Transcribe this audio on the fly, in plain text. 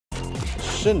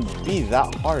shouldn't be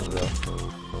that hard, though.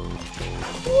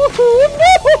 Woohoo!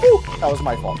 No! That was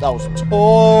my fault. That was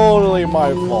totally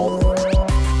my fault.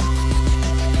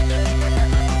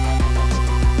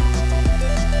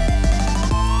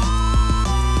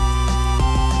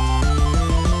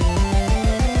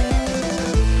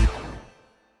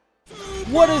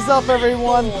 What is up,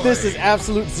 everyone? This is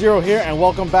Absolute Zero here, and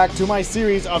welcome back to my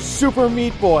series of Super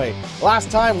Meat Boy.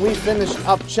 Last time we finished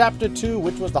up Chapter 2,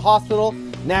 which was the hospital.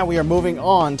 Now we are moving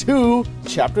on to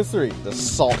Chapter 3, the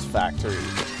Salt Factory.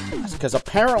 Because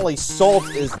apparently salt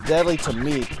is deadly to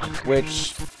meat,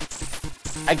 which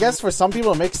I guess for some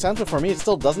people it makes sense, but for me it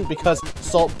still doesn't because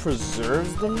salt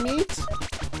preserves the meat.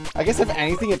 I guess if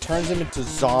anything it turns them into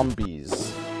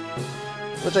zombies.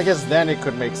 Which I guess then it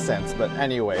could make sense, but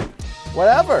anyway.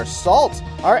 Whatever, salt!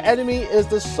 Our enemy is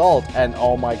the salt, and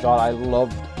oh my god, I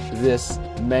love this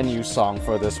menu song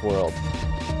for this world.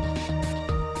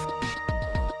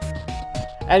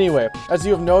 Anyway, as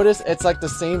you have noticed, it's like the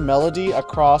same melody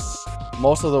across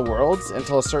most of the worlds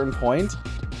until a certain point,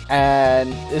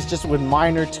 and it's just with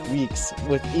minor tweaks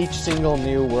with each single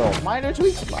new world. Minor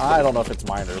tweaks? I don't know if it's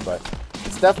minor, but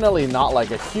it's definitely not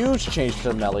like a huge change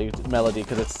to the melody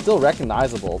because it's still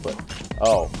recognizable, but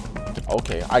oh.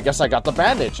 Okay, I guess I got the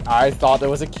bandage. I thought there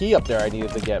was a key up there I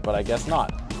needed to get, but I guess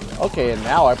not. Okay, and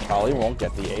now I probably won't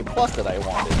get the A+ that I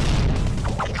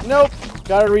wanted. Nope,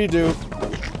 gotta redo.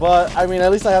 But, I mean,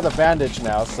 at least I have the bandage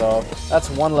now, so that's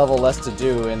one level less to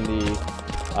do in the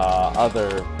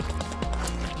other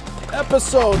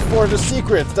episode for the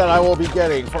secrets that I will be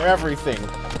getting for everything.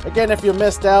 Again, if you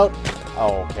missed out...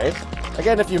 Oh, okay.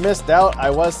 Again, if you missed out, I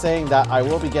was saying that I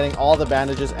will be getting all the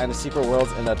bandages and the secret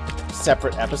worlds in a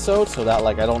separate episode, so that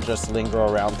like I don't just linger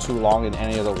around too long in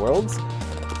any of the worlds.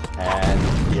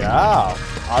 And yeah,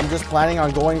 I'm just planning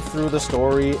on going through the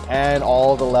story and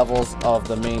all the levels of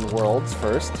the main worlds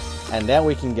first, and then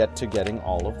we can get to getting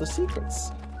all of the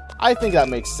secrets. I think that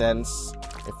makes sense.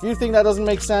 If you think that doesn't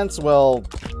make sense, well,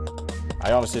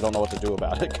 I honestly don't know what to do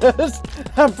about it, because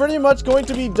I'm pretty much going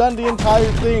to be done the entire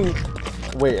thing.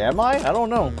 Wait, am I? I don't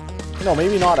know. No,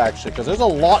 maybe not actually, because there's a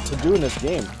lot to do in this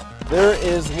game. There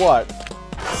is, what,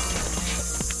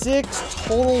 6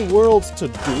 total worlds to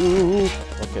do.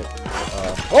 Okay.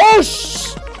 Oh,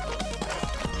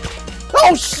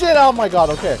 oh, shit! Oh, my God,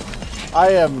 okay.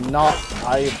 I am not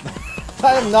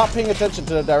paying attention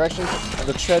to the direction of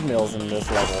the treadmills in this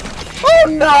level. Oh,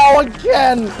 no,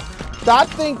 again! That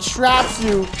thing traps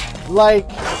you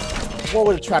like... What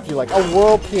would it trap you like? A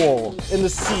whirlpool in the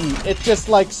sea. It just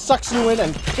like sucks you in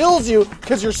and kills you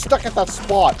because you're stuck at that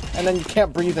spot and then you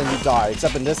can't breathe and you die.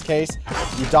 Except in this case,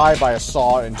 you die by a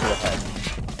saw into the head.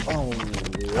 Oh,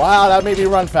 wow, that made me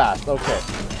run fast. Okay.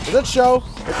 Does it show?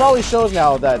 It probably shows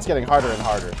now that it's getting harder and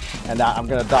harder and that I'm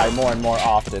going to die more and more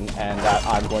often and that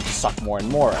I'm going to suck more and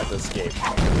more at this game.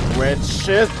 Which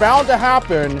is bound to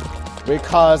happen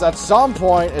because at some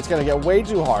point it's gonna get way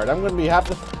too hard. I'm gonna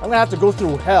have to go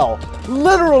through hell.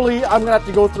 Literally, I'm gonna have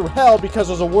to go through hell because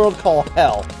there's a world called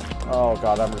Hell. Oh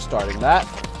god, I'm restarting that.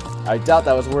 I doubt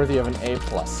that was worthy of an A+,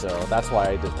 so that's why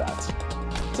I did that.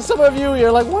 So some of you,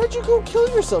 you're like, why'd you go kill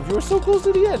yourself? You were so close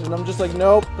to the end. And I'm just like,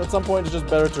 nope. At some point, it's just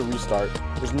better to restart.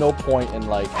 There's no point in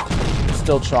like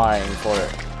still trying for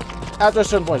it. After a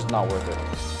certain point, it's not worth it.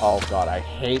 Oh god, I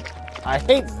hate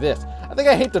this. I think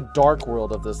I hate the dark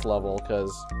world of this level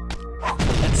because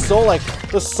it's so like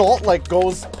the salt like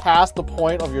goes past the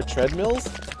point of your treadmills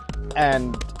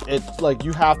and it's like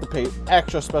you have to pay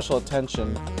extra special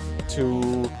attention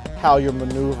to how you're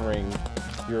maneuvering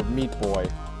your meat boy.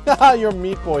 Your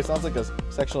meat boy sounds like a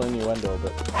sexual innuendo,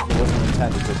 but it wasn't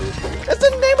intended to be. It's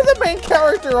the name of the main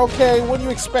character, okay? What do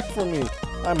you expect from me?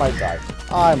 I might die.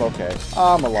 I'm okay.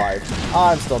 I'm alive.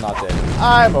 I'm still not dead.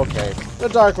 I'm okay. The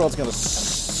dark world's gonna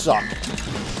suck.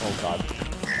 Oh god.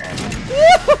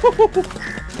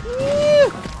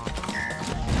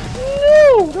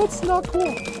 No, that's not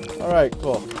cool. Alright,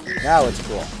 cool. Now it's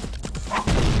cool.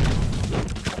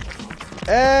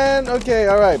 And, okay,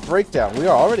 alright, breakdown. We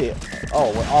are already...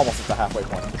 Oh, we're almost at the halfway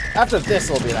point. After this,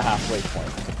 it'll be the halfway point.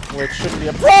 Which shouldn't be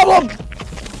a problem!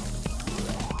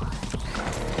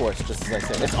 Of course, just as I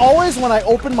said. It's always when I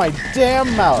open my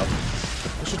damn mouth.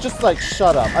 I should just, like,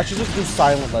 shut up. I should just do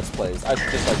silent Let's Plays. I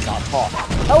should just, like, not talk.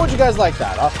 How would you guys like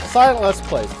that, huh? Silent Let's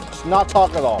Plays. Just not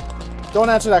talk at all. Don't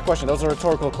answer that question. That was a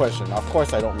rhetorical question. Of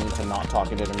course I don't mean to not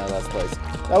talk in it in my Let's Plays.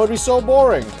 That would be so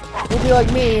boring. It would be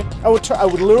like me. I would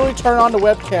literally turn on the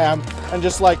webcam and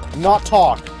just, like, not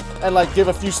talk. And, like, give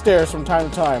a few stares from time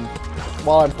to time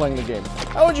while I'm playing the game.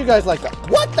 How would you guys like that?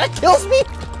 What? That kills me?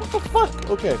 What the fuck?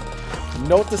 Okay.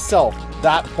 Note to self.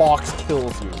 That box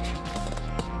kills you.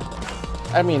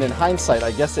 I mean, in hindsight,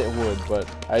 I guess it would, but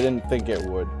I didn't think it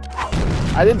would.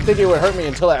 I didn't think it would hurt me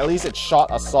until at least it shot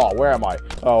a saw. Where am I?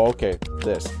 Oh, okay.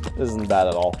 This isn't bad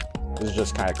at all. This is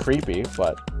just kind of creepy,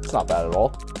 but it's not bad at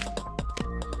all.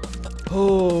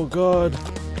 Oh, God.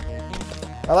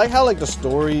 I like how, like, the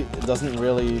story doesn't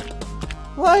really...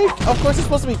 Like, of course it's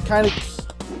supposed to be kind of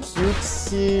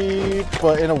cutesy,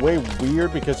 but in a way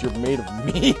weird because you're made of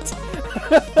meat.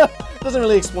 Doesn't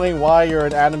really explain why you're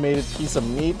an animated piece of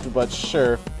meat, but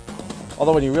sure.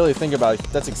 Although when you really think about it,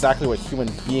 that's exactly what human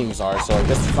beings are, so I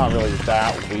guess it's not really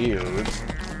that weird.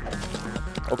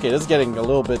 Okay, this is getting a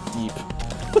little bit deep.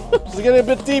 This is getting a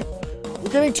bit deep!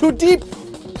 We're getting too deep!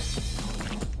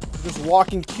 Just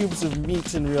walking cubes of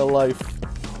meat in real life.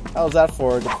 How's that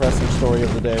for a depressing story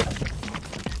of the day?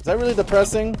 Is that really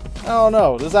depressing? I don't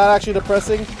know. Is that actually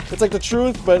depressing? It's like the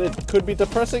truth, but it could be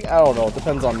depressing? I don't know. It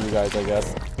depends on you guys, I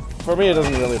guess. For me, it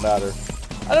doesn't really matter.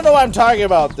 I don't know why I'm talking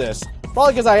about this.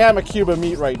 Probably because I am a cube of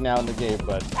meat right now in the game,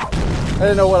 but I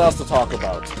didn't know what else to talk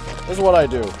about. This is what I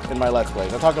do in my Let's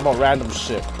Plays. I talk about random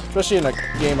shit. Especially in a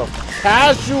game of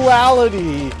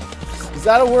casuality. Is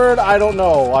that a word? I don't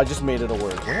know. I just made it a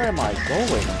word. Where am I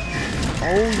going?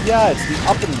 Oh yeah, it's the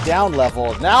up and down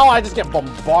level. Now I just get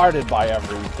bombarded by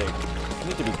everything. I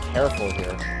need to be careful here.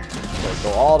 Okay,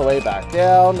 go all the way back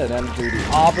down and then do the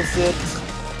opposite.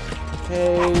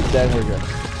 Okay, then we're good.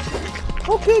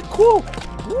 Okay, cool.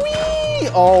 Whee!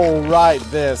 Oh, right,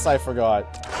 this. I forgot.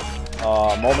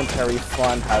 Momentary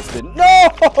fun has been... No!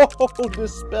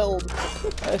 Dispelled.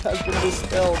 It has been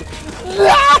dispelled.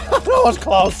 That was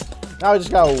close. Now I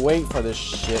just gotta wait for this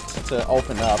shit to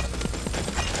open up.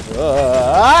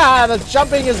 The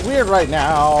jumping is weird right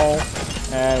now.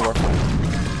 And we're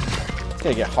fine. It's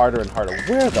gonna get harder and harder.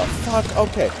 Where the fuck?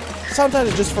 Okay.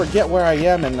 Sometimes I just forget where I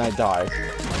am and I die.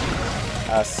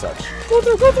 As such. Go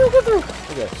through, go through, go through!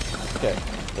 Okay. Okay.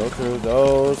 Go through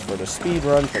those for the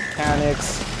speedrun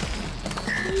mechanics.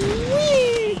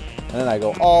 Whee! And then I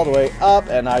go all the way up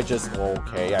and I just...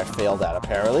 Okay, I failed that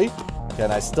apparently. Can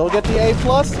I still get the A+?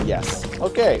 Yes.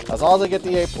 Okay, as long as I get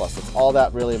the A+, that's all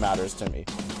that really matters to me.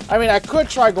 I mean, I could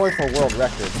try going for world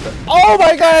records, but... Oh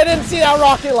my god, I didn't see that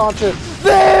rocket launcher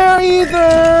there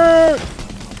either!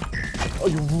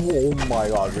 Oh my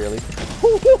god, really?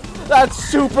 That's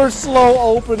super slow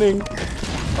opening.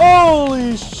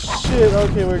 Holy shit.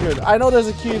 Okay, we're good. I know there's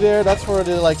a key there. That's for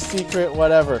the, like, secret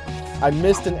whatever. I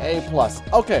missed an A+.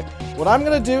 Okay, what I'm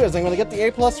gonna do is I'm gonna get the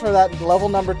A+ for that level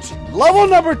number 2. Level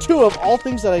number 2 of all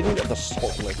things that I need at the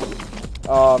Salt Liquid.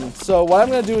 So what I'm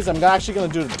gonna do is I'm actually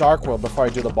gonna do the Dark World before I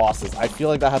do the bosses. I feel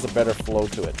like that has a better flow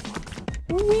to it.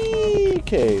 Whee!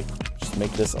 Okay, just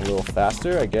make this a little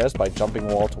faster, I guess, by jumping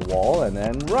wall to wall and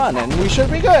then run, and we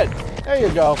should be good. There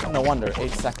you go. No wonder,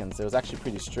 8 seconds. It was actually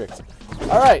pretty strict.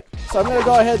 Alright, so I'm gonna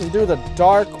go ahead and do the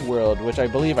Dark World, which I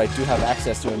believe I do have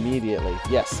access to immediately.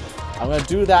 Yes, I'm gonna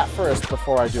do that first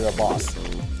before I do the boss.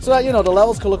 So that, you know, the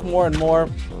levels can look more and more.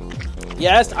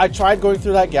 Yes, I tried going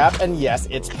through that gap, and yes,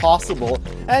 it's possible.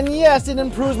 And yes, it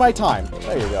improves my time.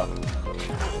 There you go.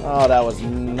 Oh, that was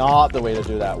not the way to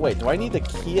do that. Wait, do I need the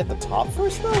key at the top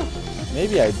first, though?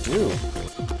 Maybe I do.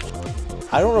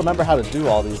 I don't remember how to do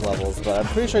all these levels, but I'm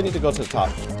pretty sure I need to go to the top.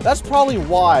 That's probably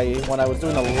why, when I was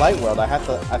doing the Light World, I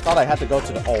thought I had to go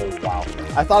to the... Oh, wow.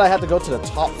 I thought I had to go to the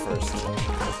top first.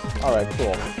 Alright,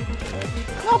 cool.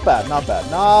 Not bad, not bad.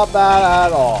 Not bad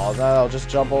at all. No, I'll just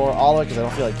jump over all of it because I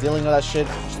don't feel like dealing with that shit.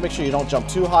 Just make sure you don't jump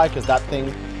too high because that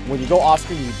thing, when you go off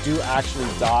screen, you do actually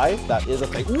die. That is a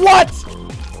thing. What?!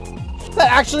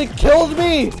 That actually killed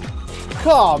me!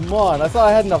 Come on, I thought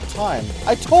I had enough time.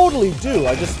 I totally do.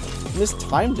 I just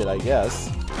mistimed it, I guess.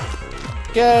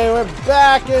 Okay, we're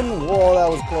back in. Whoa, that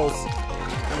was close.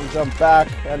 Let me jump back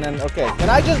and then, okay. Can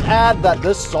I just add that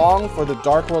this song for the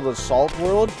Dark World of Salt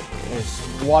World is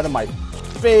one of my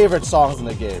favorite songs in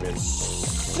the game. It's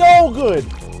so good.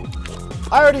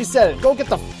 I already said it. Go get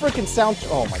the freaking soundtrack.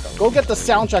 Oh my god. Go get the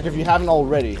soundtrack if you haven't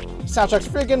already. Soundtrack's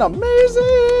freaking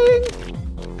amazing.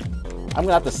 I'm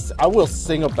gonna have to. I will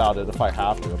sing about it if I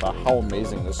have to, about how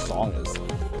amazing this song is.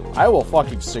 I will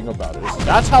fucking sing about it.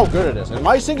 That's how good it is. And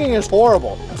my singing is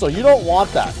horrible, so you don't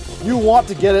want that. You want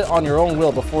to get it on your own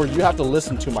will before you have to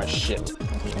listen to my shit.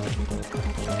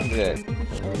 Okay.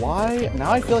 Why?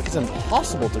 Now I feel like it's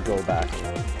impossible to go back.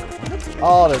 What?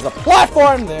 Oh, there's a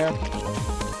platform there.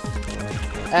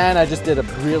 And I just did a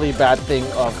really bad thing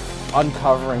of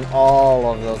uncovering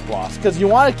all of those blocks. Because you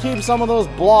want to keep some of those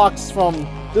blocks from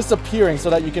disappearing so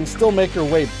that you can still make your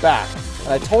way back. And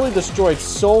I totally destroyed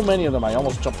so many of them, I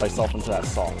almost jumped myself into that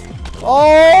salt.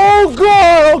 Oh,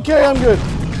 God! Okay, I'm good.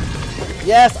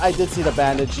 Yes, I did see the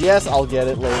bandage. Yes, I'll get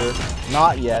it later.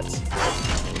 Not yet.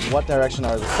 What direction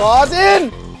are the saws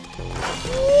in?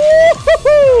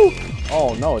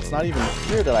 Oh no, it's not even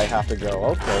here that I have to go.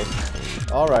 Okay.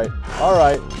 Alright.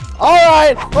 Alright.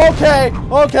 Alright! Okay!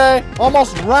 Okay!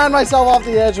 Almost ran myself off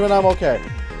the edge when I'm okay.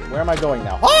 Where am I going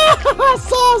now? Ah!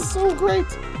 Saws! So great!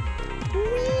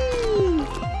 Whee!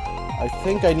 I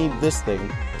think I need this thing,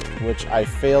 which I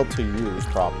failed to use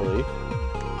properly.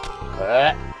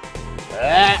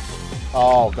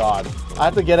 Oh god. I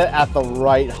have to get it at the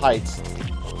right height.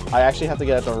 I actually have to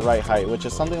get it at the right height, which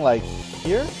is something like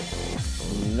here?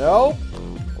 Nope.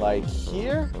 Like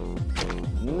here?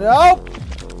 Nope.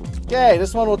 Okay,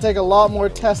 this one will take a lot more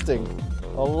testing.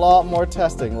 A lot more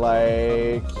testing.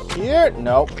 Like here?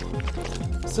 Nope.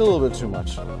 Still a little bit too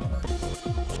much.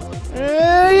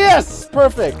 Yes!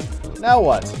 Perfect. Now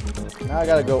what? Now I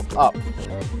gotta go up.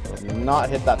 Not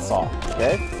hit that saw.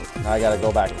 Okay? Now I gotta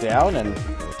go back down and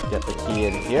get the key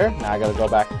in here. Now I gotta go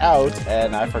back out,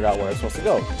 and I forgot where I'm supposed to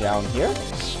go. Down here?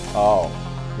 Oh.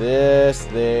 This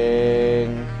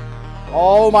thing.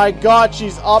 Oh my god,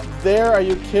 she's up there. Are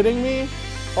you kidding me?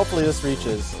 Hopefully this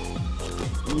reaches.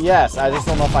 Yes, I just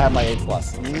don't know if I have my A+.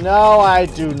 No, I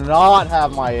do not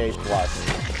have my A+.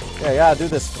 Yeah, I gotta do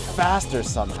this faster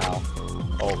somehow.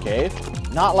 Okay.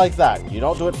 Not like that. You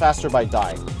don't do it faster by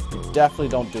dying. You definitely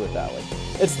don't do it that way.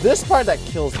 It's this part that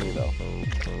kills me, though.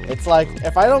 It's like,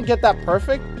 if I don't get that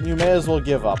perfect, you may as well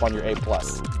give up on your A+.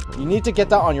 You need to get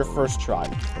that on your first try.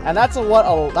 And that's what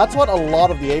a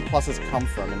lot of the A+ come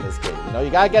from in this game. You know, you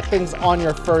gotta get things on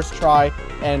your first try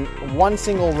and one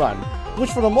single run.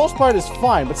 Which for the most part is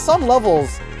fine, but some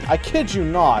levels, I kid you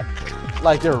not,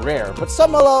 like they're rare. But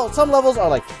some levels are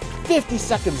like 50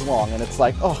 seconds long, and it's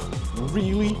like, oh,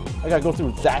 really? I gotta go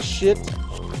through that shit?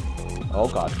 Oh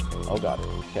god, oh god.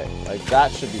 Okay, like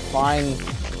that should be fine.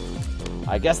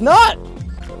 I guess not!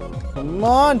 Come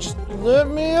on, just let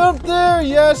me up there!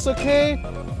 Yes, okay.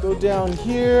 Go down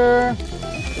here.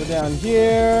 Go down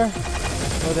here.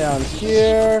 Go down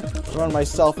here. Run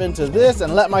myself into this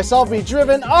and let myself be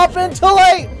driven up until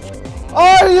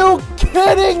Are you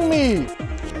kidding me?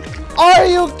 Are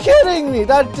you kidding me?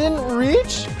 That didn't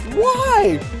reach?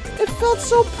 Why? It felt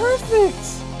so perfect.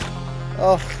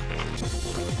 Oh.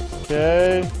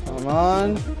 Okay, come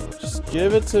on. Just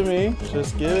give it to me.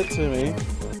 Just give it to me.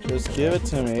 Just give it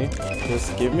to me.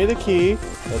 Just give me the key.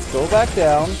 Let's go back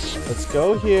down. Let's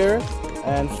go here.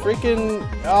 And freaking...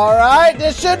 Alright,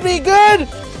 this should be good!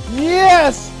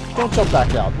 Yes! Don't jump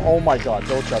back down. Oh my god,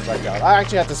 don't jump back down. I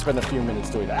actually have to spend a few minutes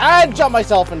doing that. And jump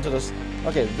myself into this.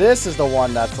 Okay, this is the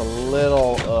one that's a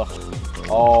little... Ugh.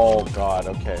 Oh god,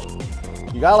 okay.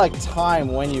 You gotta like time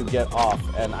when you get off.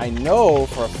 And I know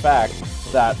for a fact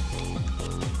that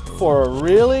for a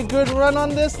really good run on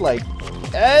this, like,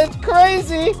 it's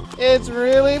crazy. It's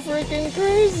really freaking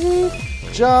crazy.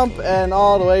 Jump and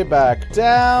all the way back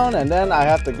down, and then I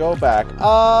have to go back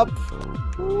up.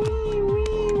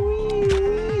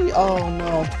 Oh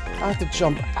no, I have to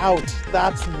jump out.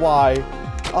 That's why.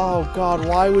 Oh god,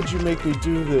 why would you make me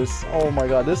do this? Oh my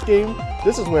god, this game,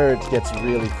 this is where it gets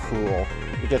really cruel.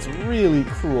 It gets really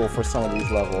cruel for some of these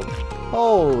levels.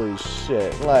 Holy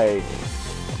shit, like...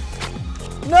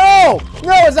 No!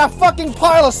 No, it's that fucking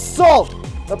pile of salt!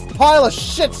 A pile of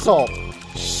shit salt!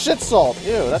 Shit salt!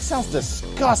 Ew, that sounds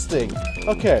disgusting!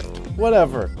 Okay,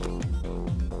 whatever.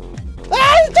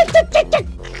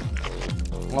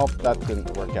 Well, that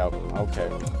didn't work out. Okay.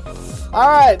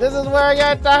 Alright, this is where I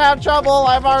get to have trouble.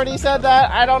 I've already said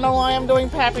that. I don't know why I'm doing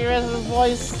Papyrus's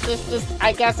voice.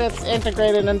 I guess it's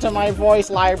integrated into my voice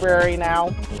library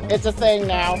now. It's a thing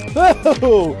now.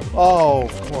 Oh,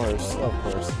 of course. Of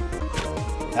course.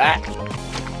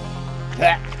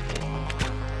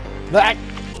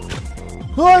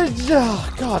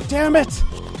 Oh, god damn it!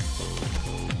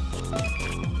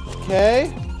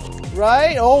 Okay.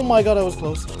 Right? Oh my god, I was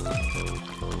close.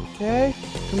 Okay.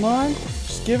 Come on.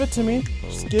 Just give it to me.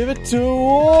 Just give it to...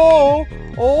 Oh!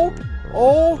 Oh!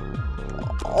 Oh!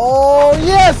 Oh,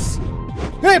 yes!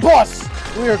 Hey, boss!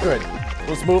 We are good.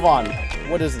 Let's move on.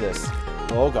 What is this?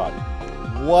 Oh god.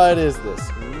 What is this?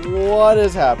 What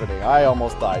is happening? I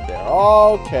almost died there.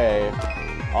 Okay.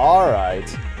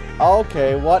 Alright.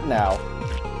 Okay, what now?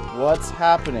 What's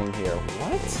happening here?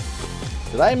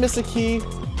 What? Did I miss a key?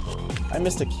 I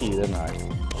missed a key, didn't I?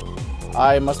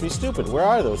 I must be stupid. Where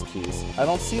are those keys? I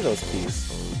don't see those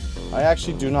keys. I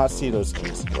actually do not see those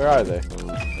keys. Where are they?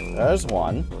 There's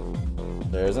one.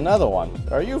 There's another one.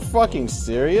 Are you fucking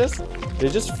serious? They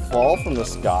just fall from the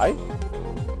sky?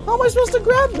 How am I supposed to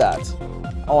grab that?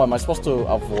 Oh, am I supposed to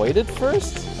avoid it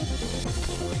first?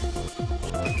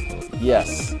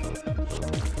 Yes.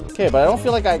 Okay, but I don't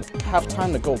feel like I have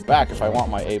time to go back if I want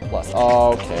my A+.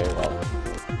 Okay, well.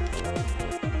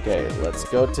 Okay, let's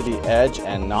go to the edge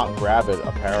and not grab it,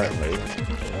 apparently.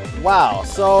 Wow,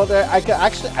 so there, I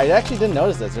actually didn't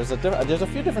notice this. There's a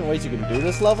few different ways you can do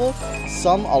this level.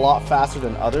 Some a lot faster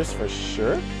than others, for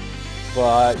sure.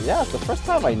 But yeah, it's the first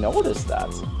time I noticed that.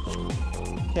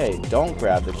 Okay, don't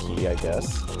grab the key, I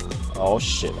guess. Oh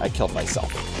shit, I killed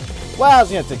myself. Wow,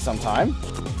 it's gonna take some time.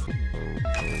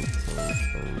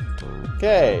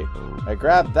 Okay, I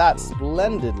grabbed that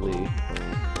splendidly.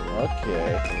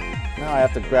 Okay. Now I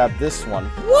have to grab this one.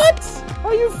 What?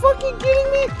 Are you fucking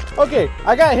kidding me? Okay,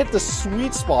 I gotta hit the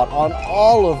sweet spot on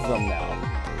all of them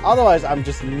now. Otherwise, I'm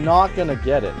just not gonna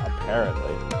get it,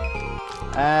 apparently.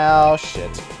 Oh,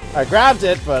 shit. I grabbed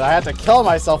it, but I had to kill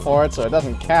myself for it, so it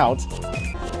doesn't count.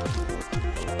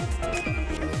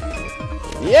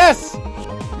 Yes!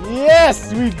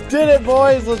 Yes! We did it,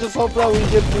 boys! Let's just hope that we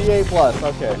get the A+.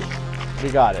 Okay. We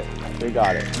got it. We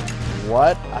got it.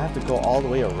 What? I have to go all the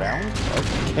way around?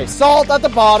 Okay, salt at the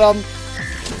bottom!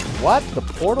 What? The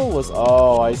portal was...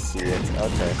 Oh, I see it.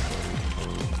 Okay.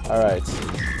 Alright.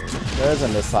 There's a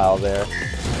missile there.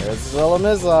 There's still a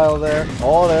missile there.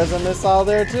 Oh, there's a missile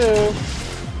there, too.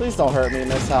 Please don't hurt me,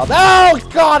 missile. Oh,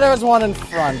 God! There's one in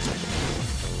front.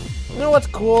 You know what's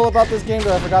cool about this game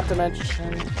that I forgot to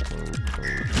mention?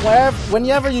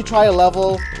 Whenever you try a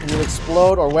level, you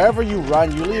explode, or wherever you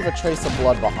run, you leave a trace of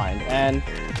blood behind. And...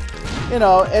 you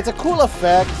know, it's a cool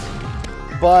effect,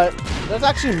 but there's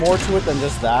actually more to it than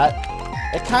just that.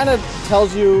 It kind of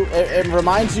tells you, it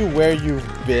reminds you where you've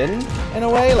been, in a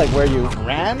way, like where you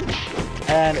ran.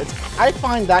 And I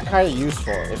find that kind of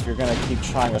useful if you're gonna keep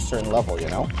trying a certain level, you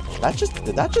know? That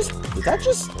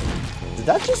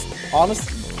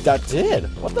did.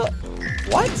 What the?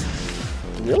 What?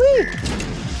 Really?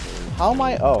 How am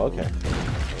I? Oh, okay.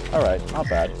 Alright, not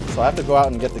bad. So I have to go out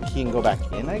and get the key and go back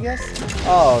in, I guess?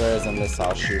 Oh, there's a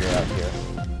missile shooter out here.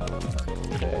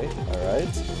 Okay,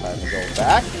 alright. Time to go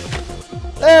back.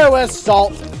 There was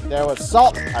salt! There was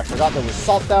salt! I forgot there was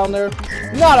salt down there.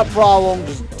 Not a problem.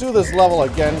 Just do this level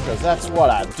again, because that's what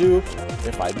I do.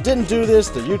 If I didn't do this,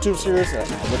 the YouTube series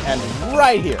would end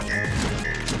right here.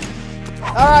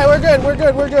 Alright, we're good, we're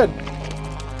good, we're good.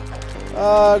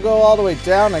 Go all the way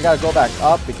down. I gotta go back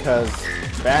up because...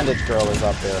 Bandage Girl is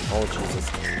up there. Oh,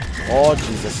 Jesus. Oh,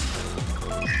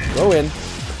 Jesus. Go in.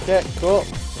 Okay, cool.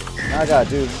 Now I gotta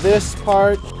do this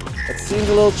part. It seems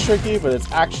a little tricky, but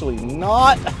it's actually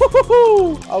not.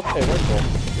 Okay, we're cool.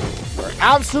 We're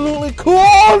absolutely cool.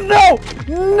 Oh, no!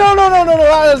 No, no, no, no, no.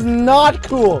 That is not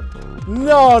cool.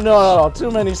 No, no, no, no.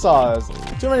 Too many saws.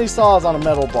 Too many saws on a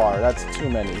metal bar. That's too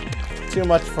many. Too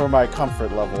much for my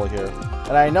comfort level here.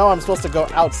 And I know I'm supposed to go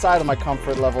outside of my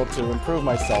comfort level to improve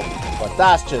myself, but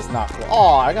that's just not cool.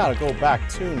 Oh, I gotta go back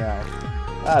too now.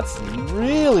 That's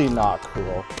really not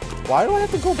cool. Why do I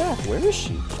have to go back? Where is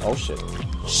she? Oh, shit.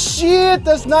 Shit,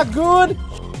 that's not good!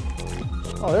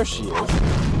 Oh, there she is.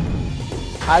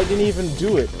 I didn't even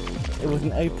do it. It was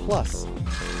an A+.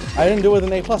 I didn't do it with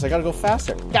an A+. I gotta go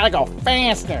faster. Gotta go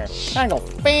faster! Gotta go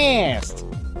fast!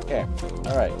 Okay,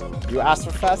 alright. You asked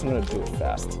for fast, I'm gonna do it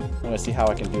fast. I'm gonna see how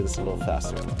I can do this a little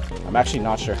faster. I'm actually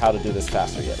not sure how to do this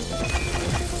faster yet.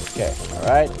 Okay,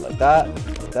 alright, like that,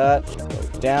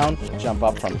 go down, jump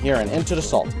up from here and into the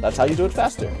salt. That's how you do it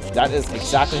faster. That is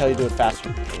exactly how you do it faster.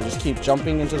 You just keep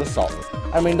jumping into the salt.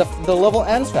 I mean, the level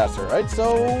ends faster, right?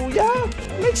 So, yeah,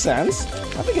 it makes sense.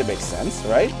 I think it makes sense,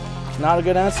 right? Not a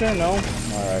good answer? No?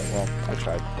 Alright, well, I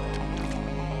tried.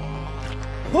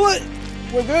 What?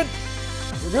 We're good?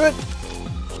 We're good?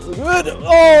 We're good?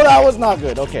 Oh, that was not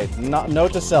good. Okay,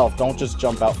 note to self, don't just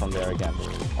jump out from there again.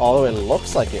 Although it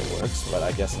looks like it works, but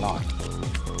I guess not.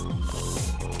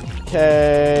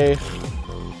 Okay.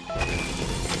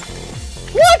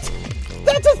 What?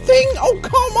 That's a thing? Oh,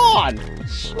 come on!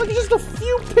 Like, just a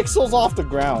few pixels off the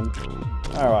ground.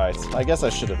 Alright, I guess I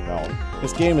should have known.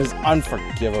 This game is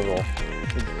unforgivable.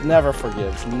 It never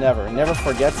forgives. Never. It never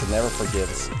forgets, it never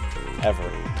forgives. Ever.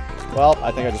 Well,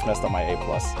 I think I just messed up my A+.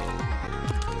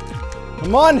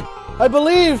 Come on! I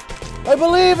believe! I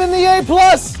believe in the A+!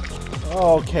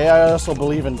 Okay, I also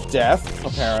believe in death,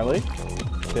 apparently.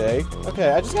 Okay. Okay,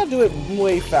 I just gotta do it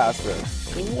way faster.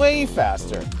 Way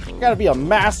faster. I gotta be a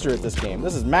master at this game.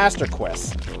 This is Master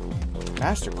Quest.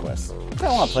 Master Quest. I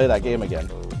don't want to play that game again.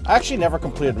 I actually never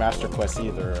completed Master Quest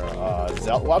either.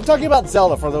 Zelda. Well, I'm talking about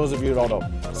Zelda, for those of you who don't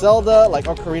know. Zelda, like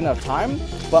Ocarina of Time,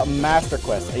 but Master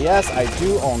Quest. Yes, I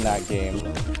do own that game.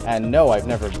 And no, I've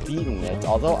never beaten it.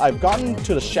 Although I've gotten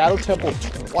to the Shadow Temple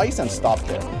twice and stopped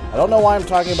there. I don't know why I'm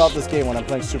talking about this game when I'm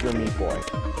playing Super Meat Boy.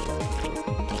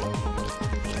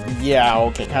 Yeah,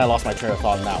 okay, kind of lost my train of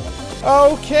thought on that one.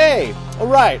 Okay,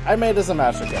 alright, I made this a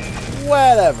Master Quest.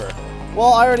 Whatever.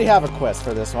 Well, I already have a quest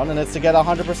for this one, and it's to get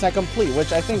 100% complete,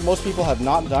 which I think most people have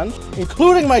not done,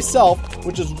 including myself,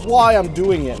 which is why I'm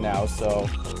doing it now, so...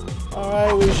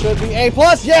 Alright, we should be A+,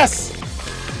 yes!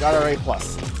 Got our A+.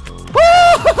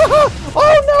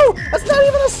 Oh no! That's not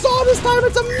even a saw this time,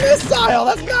 it's a missile!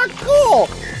 That's not cool!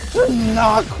 That's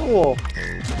not cool.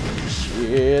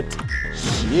 Shit.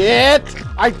 Shit!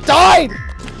 I died!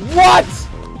 What?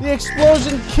 The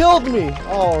explosion killed me!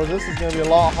 Oh, this is gonna be a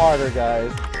lot harder,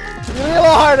 guys. It's gonna be a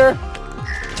lot harder.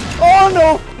 Oh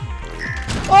no!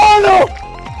 Oh no!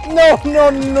 No, no,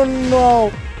 no,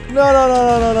 no! No, no, no,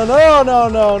 no, no, no, no, no,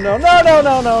 no, no, no,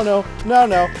 no, no, no, no,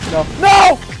 no, no,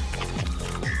 no!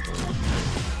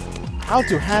 How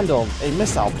to handle a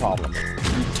missile problem.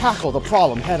 You tackle the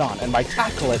problem head on, and by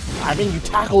tackle it, I mean you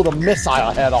tackle the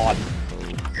missile head on.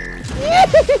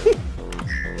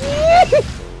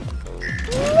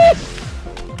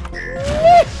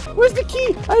 Where's the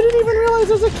key? I didn't even realize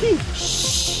there's a key.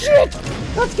 Shit!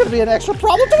 That's gonna be an extra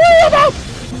problem to worry about!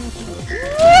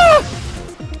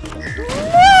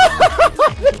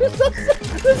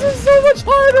 This is so much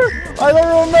harder! I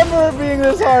don't remember it being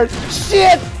this hard.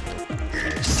 Shit!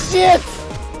 Shit!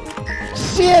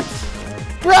 Shit!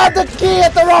 Grab the key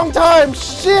at the wrong time!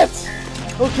 Shit!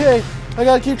 Okay, I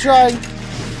gotta keep trying.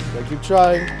 Gotta keep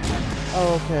trying.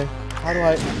 Oh, okay. How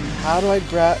do I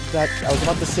grab that? I was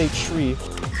about to say tree.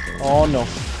 Oh no.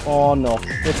 Oh no.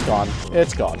 It's gone.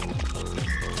 It's gone.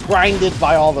 Grinded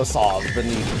by all the saws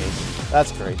beneath me.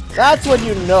 That's great. That's when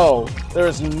you know there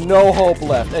is no hope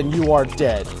left and you are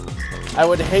dead. I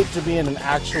would hate to be in an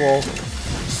actual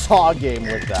Saw game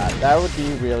with that. That would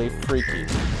be really freaky.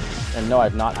 And no,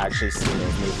 I've not actually seen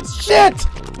those movies. Shit!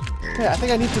 Okay, I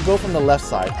think I need to go from the left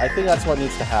side. I think that's what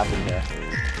needs to happen here.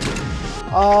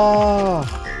 Oh,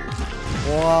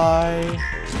 why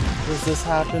does this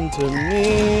happen to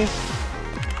me?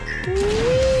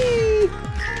 Whee!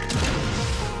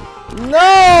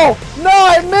 No! No,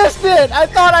 I missed it! I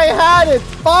thought I had it!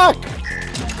 Fuck!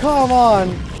 Come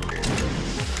on.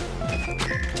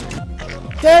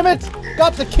 Damn it!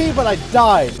 Got the key, but I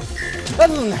died. That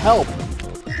doesn't help.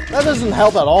 That doesn't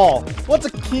help at all. What's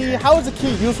a key? How is a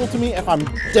key useful to me if I'm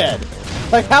dead?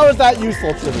 Like, how is that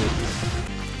useful to me?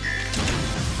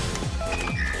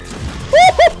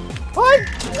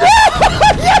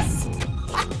 Yes!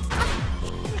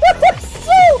 That was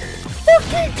so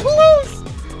fucking close!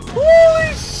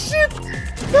 Holy shit!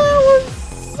 That was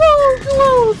so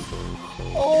close!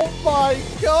 Oh my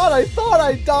god, I thought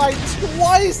I died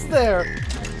twice there!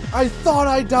 I thought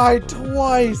I died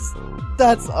twice!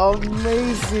 That's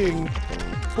amazing!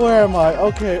 Where am I?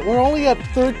 Okay, we're only at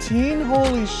 13?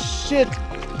 Holy shit!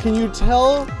 Can you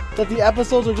tell that the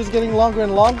episodes are just getting longer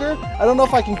and longer? I don't know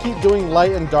if I can keep doing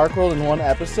Light and Dark World in one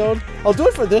episode. I'll do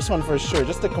it for this one for sure,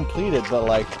 just to complete it, but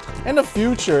like, in the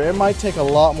future, it might take a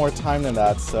lot more time than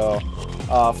that, so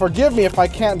forgive me if I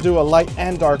can't do a Light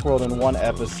and Dark World in one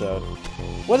episode.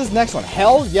 What is next one?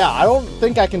 Hell? Yeah, I don't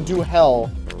think I can do Hell.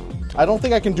 I don't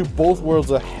think I can do both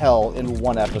Worlds of Hell in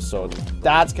one episode.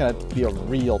 That's gonna be a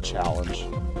real challenge.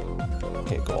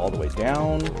 Okay, go all the way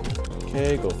down.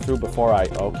 Okay, go through before I...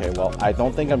 Okay, well, I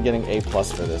don't think I'm getting A+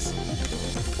 for this.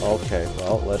 Okay,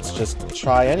 well, let's just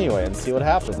try anyway and see what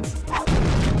happens.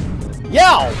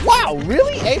 Yeah! Wow!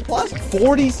 Really? A+?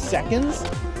 40 seconds?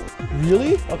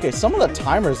 Really? Okay, some of the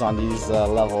timers on these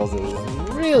levels is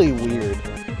really weird.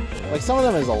 Like, some of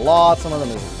them is a lot, some of them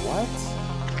is... What?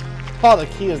 Oh, the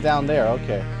key is down there.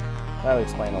 Okay. That'll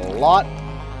explain a lot.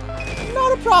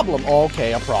 Not a problem.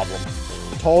 Okay, a problem.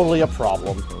 Totally a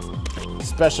problem.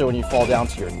 Especially when you fall down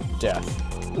to your death.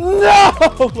 No!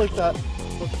 Like that.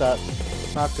 Like that.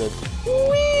 Not good.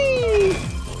 Whee!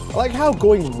 I like how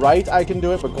going right I can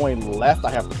do it, but going left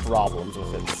I have problems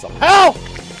with it somehow.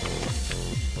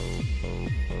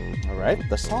 Alright,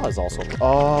 the saw is also...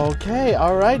 Okay,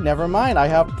 alright, never mind. I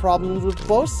have problems with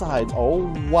both sides.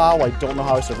 Oh, wow, I don't know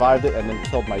how I survived it and then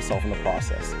killed myself in the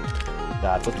process.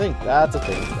 That's a thing. That's a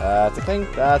thing. That's a thing.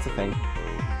 That's a thing.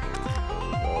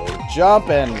 Go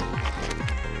jumping.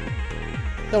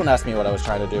 Don't ask me what I was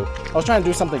trying to do. I was trying to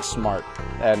do something smart.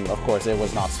 And, of course, it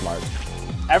was not smart.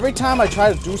 Every time I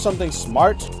try to do something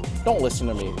smart, don't listen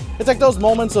to me. It's like those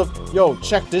moments of, yo,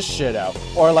 check this shit out.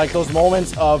 Or like those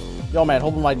moments of, yo, man,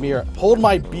 hold my beer. Hold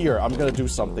my beer. I'm gonna do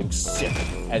something sick.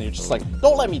 And you're just like,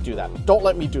 don't let me do that. Don't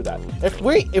let me do that. If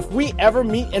we ever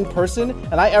meet in person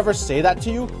and I ever say that to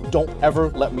you, don't ever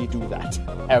let me do that.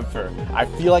 Ever. I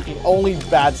feel like only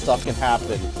bad stuff can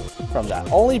happen from that.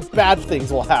 Only bad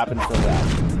things will happen from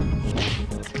that.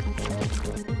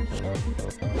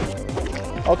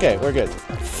 Okay, we're good.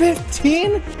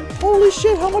 15? Holy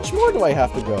shit, how much more do I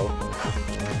have to go?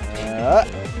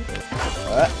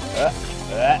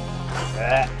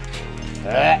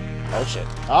 Oh shit.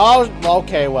 Oh,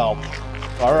 okay, well.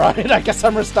 Alright, I guess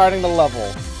I'm restarting the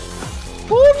level.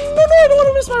 Oh, no, I don't want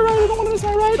to miss my ride. I don't want to miss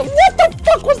my ride. What the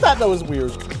fuck was that? That was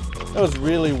weird. That was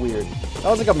really weird. That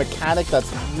was like a mechanic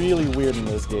that's really weird in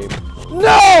this game.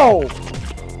 No!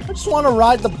 I just want to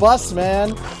ride the bus,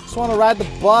 man. Just want to ride the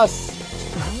bus.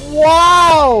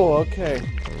 Wow! Okay.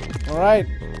 Alright.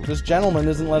 This gentleman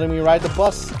isn't letting me ride the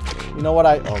bus. You know what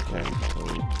okay.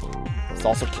 It's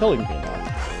also killing me now.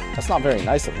 That's not very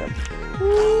nice of him.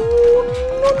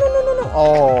 No.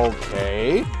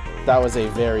 Okay. That was a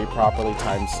very properly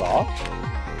timed saw.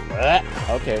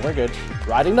 Okay, we're good.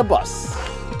 Riding the bus.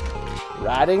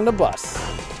 Riding the bus.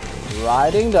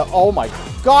 Riding the... Oh my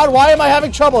god, why am I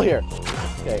having trouble here?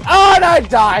 Okay. Oh, and I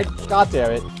died! God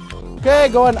damn it. Okay,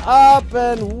 going up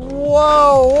and...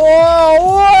 Whoa!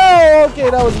 Okay,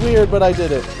 that was weird, but I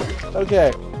did it.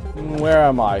 Okay. Where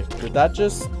am I? Did that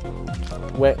just...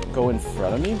 go in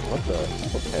front of me? What the...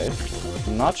 Okay.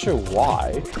 I'm not sure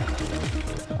why.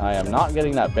 I am not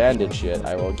getting that bandage yet.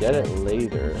 I will get it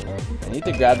later. I need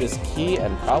to grab this key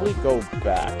and probably go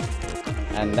back.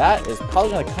 And that is probably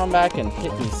going to come back and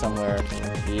hit me somewhere.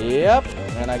 Yep.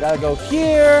 And I gotta go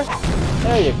here.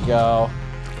 There you go.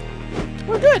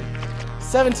 We're good.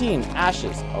 17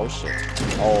 ashes. Oh, shit.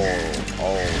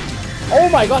 Oh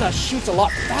my god, that shoots a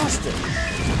lot faster.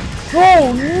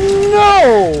 Oh,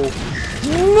 no!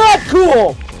 Not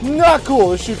cool! Not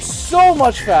cool. It shoots so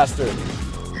much faster.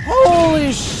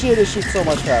 Holy shit, it shoots so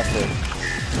much faster.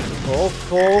 Oh,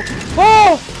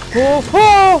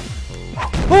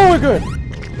 we're good.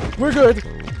 We're good.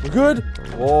 We're good.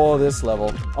 Oh, this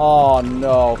level. Oh,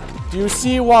 no. Do you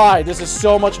see why this is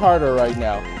so much harder right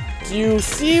now? Do you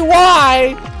see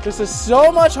why this is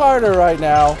so much harder right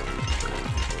now?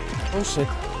 Oh, shit.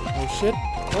 Oh, shit.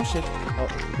 Oh, shit. Oh.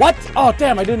 What? Oh,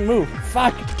 damn, I didn't move.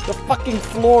 Fuck. The fucking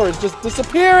floor is just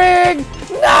disappearing.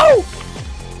 No!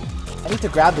 I need to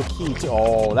grab the key too.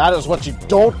 Oh, that is what you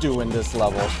don't do in this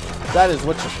level. That is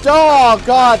what you... Oh,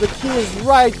 God, the key is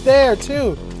right there,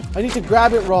 too. I need to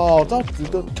grab it raw. Don't...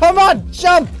 Come on,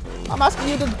 jump! I'm asking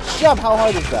you to jump. How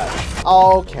hard is that?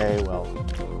 Okay, well.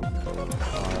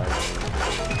 Alright.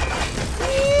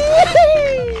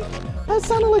 That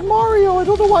sounded like Mario. I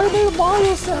don't know why I made a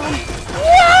Mario sound.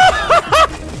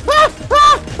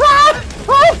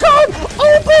 Oh, God!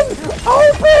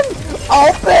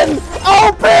 Open!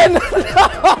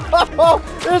 No!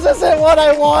 This isn't what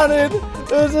I wanted.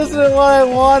 This isn't what I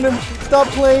wanted. Stop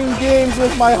playing games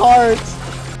with my heart.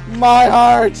 My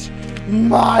heart.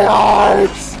 My heart.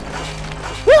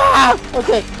 Ah!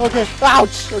 Okay.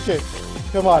 Ouch. Okay.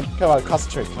 Come on.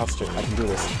 Concentrate. I can do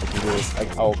this.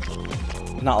 Oh,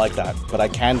 not like that, but I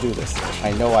can do this.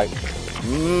 I know I can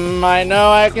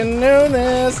do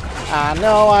this. I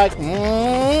know I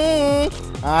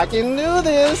can do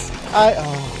this.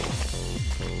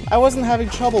 I wasn't having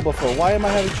trouble before. Why am I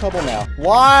having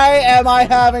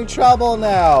trouble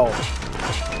now?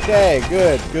 Okay,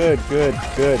 good.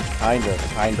 Kind of.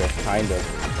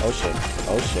 Oh shit.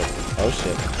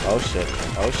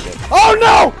 Oh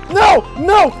no!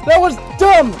 That was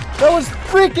dumb! That was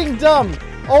freaking dumb!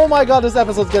 Oh my god, this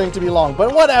episode's getting to be long,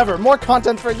 but whatever. More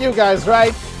content for you guys,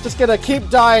 right? Just gonna keep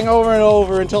dying over and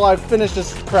over until I finish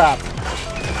this crap.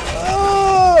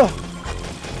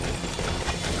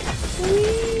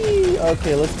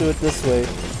 Okay, let's do it this way.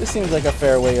 This seems like a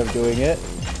fair way of doing it.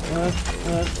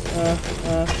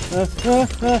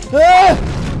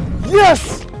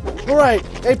 Yes! Alright,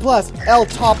 A+, El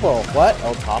Topo. What?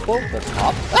 El Topo? The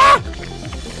top? Ah!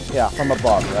 Yeah, from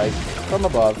above, right? From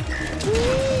above.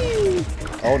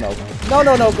 Oh no. No,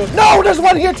 go. No, there's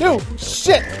one here too!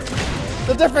 Shit!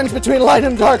 The difference between light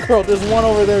and dark world, there's one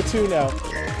over there too now.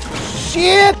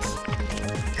 Shit!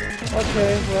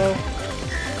 Okay, well.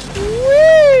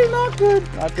 Whee! Not good.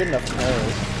 Not good enough.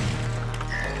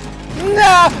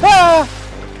 Nah! Ah!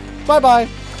 Bye-bye.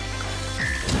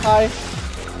 Hi.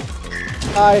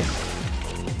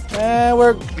 And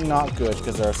we're not good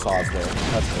because there are saws there.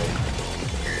 That's great.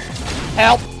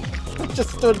 Help! I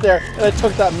just stood there and I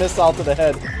took that missile to the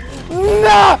head.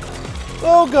 Nah!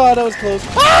 Oh god, that was close.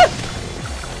 Ah!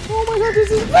 Oh my god,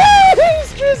 this is very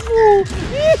stressful!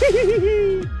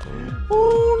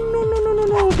 Oh no.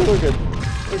 Okay,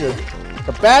 we're good.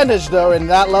 The bandage, though, in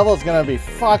that level is gonna be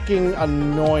fucking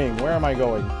annoying. Where am I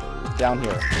going? Down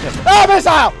here. Yes. Ah,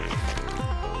 missile!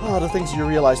 Oh, the things you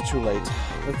realize too late.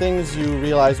 The things you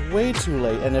realize way too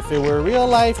late. And if it were real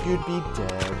life, you'd be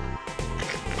dead.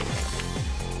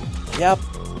 Yep.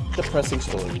 Depressing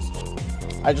stories.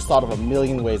 I just thought of a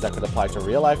million ways that could apply to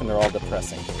real life, and they're all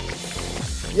depressing.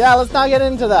 Yeah, let's not get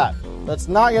into that.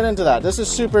 This is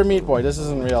Super Meat Boy. This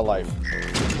isn't real life.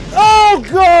 Oh! Oh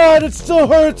god, it still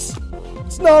hurts.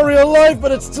 It's not real life,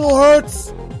 but it still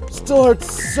hurts. It still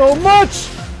hurts so much.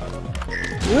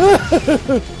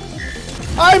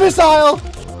 I missile.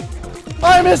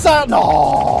 I missile.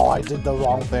 No, I did the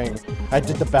wrong thing. I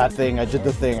did the bad thing. I did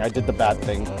the thing. I did the bad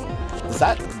thing.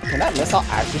 Can that missile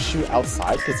actually shoot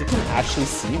outside? Because it can actually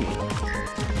see me.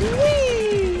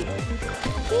 Whee!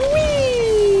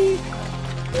 Whee!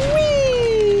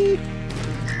 Whee!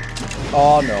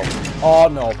 Oh no. Oh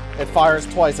no. It fires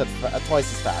twice as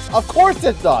fast. Of course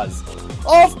it does!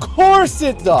 Of course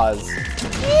it does!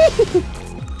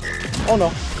 Oh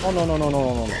no. Oh no, no, no, no,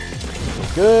 no, no, no.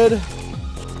 We're good.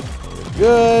 We're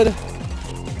good.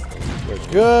 We're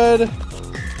good.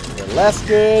 We're less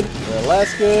good. We're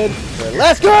less good. We're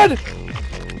less good!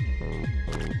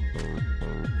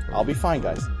 I'll be fine,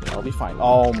 guys. I'll be fine.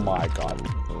 Oh my god.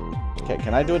 Okay,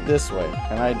 can I do it this way?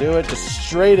 Can I do it just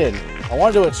straight in? I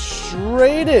want to do it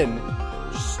straight in.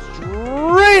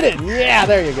 Straight in! Yeah,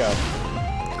 there you go.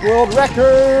 World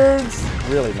records!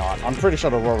 Really not. I'm pretty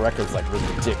sure the world record's like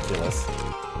ridiculous.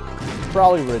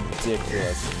 Probably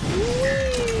ridiculous.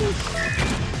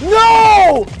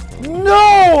 No!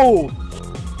 No!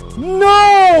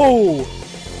 No!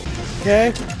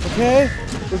 Okay, okay.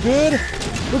 We're good.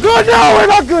 We're good! No, we're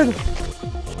not good!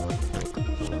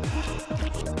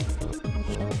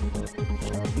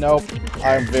 Nope.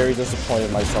 I'm very disappointed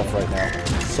in myself right now.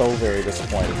 So very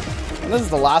disappointed. And this is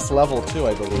the last level too,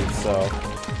 I believe, so...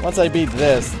 Once I beat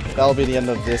this, that'll be the end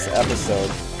of this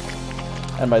episode.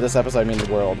 And by this episode, I mean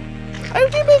the world. I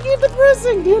keep making it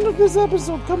depressing! The end of this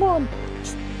episode, come on!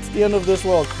 It's the end of this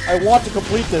world. I want to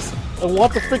complete this. I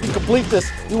want to freaking complete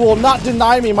this. You will not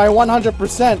deny me my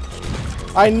 100%.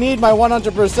 I need my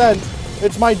 100%.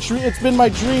 It's my dream. It's been my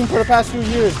dream for the past few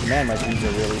years. Man, my dreams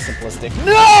are really simplistic.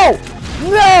 No!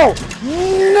 No!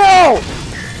 No!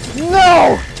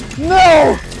 No!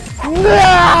 No! No!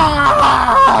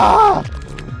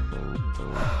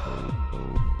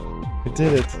 I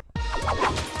did it.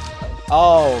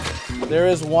 Oh, there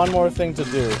is one more thing to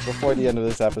do before the end of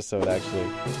this episode, actually.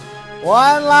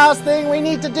 One last thing we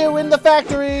need to do in the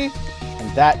factory,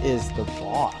 and that is the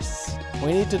boss.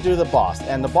 We need to do the boss,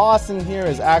 and the boss in here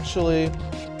is actually...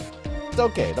 It's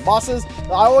okay. The bosses...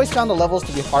 I always found the levels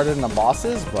to be harder than the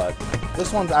bosses, but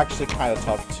this one's actually kind of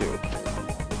tough, too.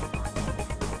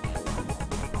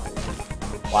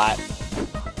 What?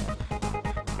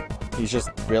 He's just...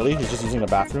 Really? He's just using the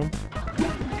bathroom?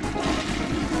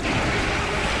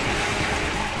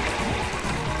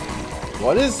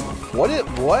 What?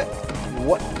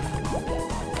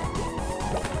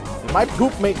 If my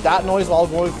poop made that noise while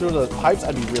going through the pipes,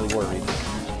 I'd be really worried.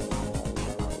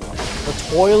 The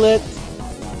toilet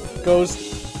goes...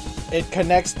 It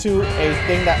connects to a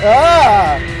thing that...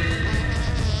 Ah!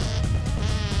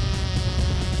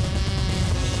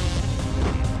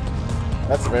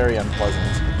 That's very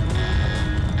unpleasant.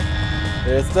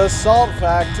 It's the salt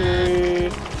factory.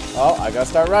 Oh, I gotta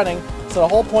start running. So the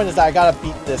whole point is that I gotta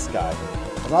beat this guy.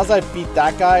 As long as I beat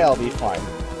that guy, I'll be fine.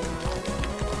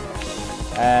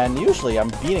 And usually I'm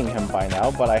beating him by now,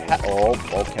 but oh,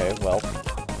 okay, well.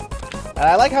 And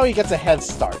I like how he gets a head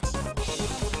start.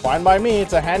 Fine by me,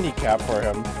 it's a handicap for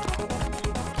him.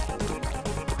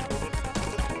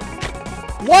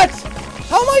 What?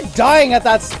 How am I dying at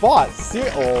that spot?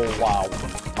 Oh, wow.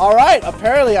 Alright,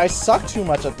 apparently I suck too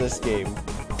much at this game.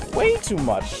 Way too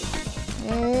much.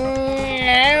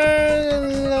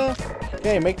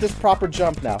 Okay, make this proper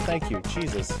jump now. Thank you.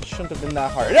 Jesus, it shouldn't have been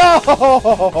that hard.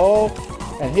 No!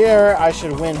 And here, I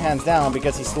should win hands down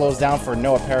because he slows down for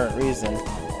no apparent reason.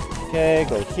 Okay,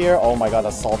 go here. Oh my god,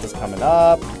 the salt is coming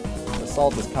up. The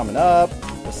salt is coming up.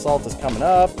 The salt is coming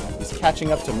up. He's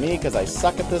catching up to me because I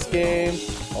suck at this game.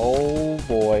 Oh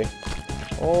boy.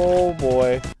 Oh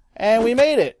boy. And we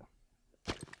made it!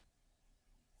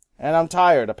 And I'm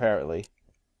tired, apparently.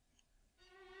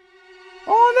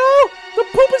 Oh no! The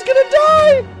poop is gonna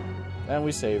die! And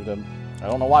we saved him. I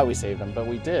don't know why we saved him, but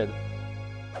we did.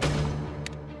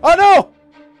 Oh no!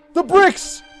 The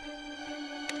bricks!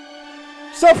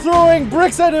 Stop throwing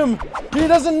bricks at him! He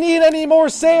doesn't need any more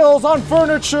sales on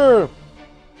furniture!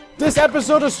 This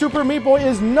episode of Super Meat Boy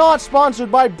is not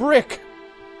sponsored by Brick!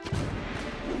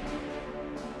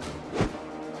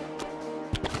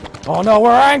 Oh no,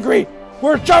 we're angry!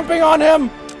 We're jumping on him!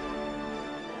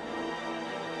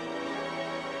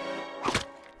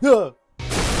 We're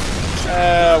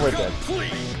dead.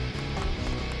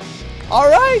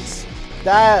 Alright!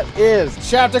 That is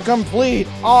chapter complete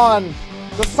on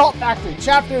the Salt Factory,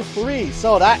 chapter 3.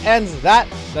 So that ends that.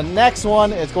 The next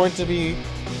one is going to be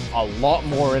a lot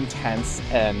more intense,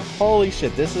 and holy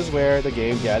shit, this is where the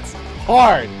game gets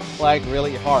hard. Like,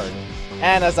 really hard.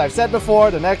 And as I've said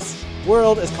before, the next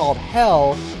world is called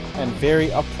Hell, and very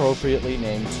appropriately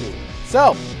named too.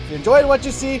 So, if you enjoyed what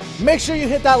you see, make sure you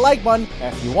hit that like button.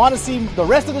 And if you want to see the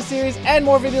rest of the series and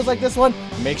more videos like this one,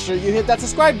 make sure you hit that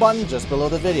subscribe button just below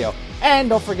the video. And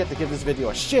don't forget to give this video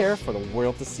a share for the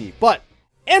world to see. But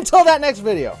until that next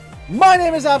video, my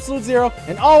name is Absolute Zero,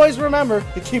 and always remember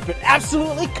to keep it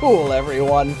absolutely cool,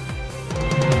 everyone.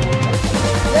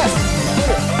 Yes,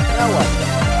 now what?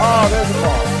 Oh, there's a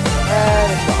ball.